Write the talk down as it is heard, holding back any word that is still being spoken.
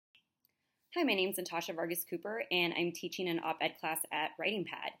Hi, my name's Natasha Vargas-Cooper, and I'm teaching an op-ed class at Writing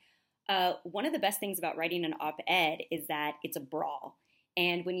Pad. One of the best things about writing an op-ed is that it's a brawl.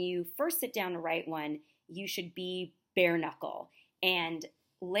 And when you first sit down to write one, you should be bare knuckle and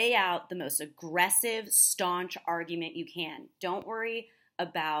lay out the most aggressive, staunch argument you can. Don't worry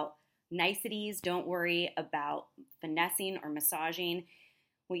about niceties. Don't worry about finessing or massaging.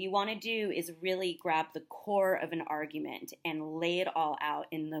 What you want to do is really grab the core of an argument and lay it all out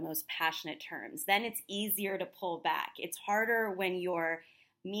in the most passionate terms. Then it's easier to pull back. It's harder when you're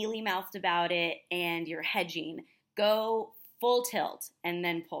mealy-mouthed about it and you're hedging. Go full tilt and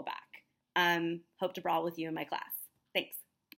then pull back. Hope to brawl with you in my class. Thanks.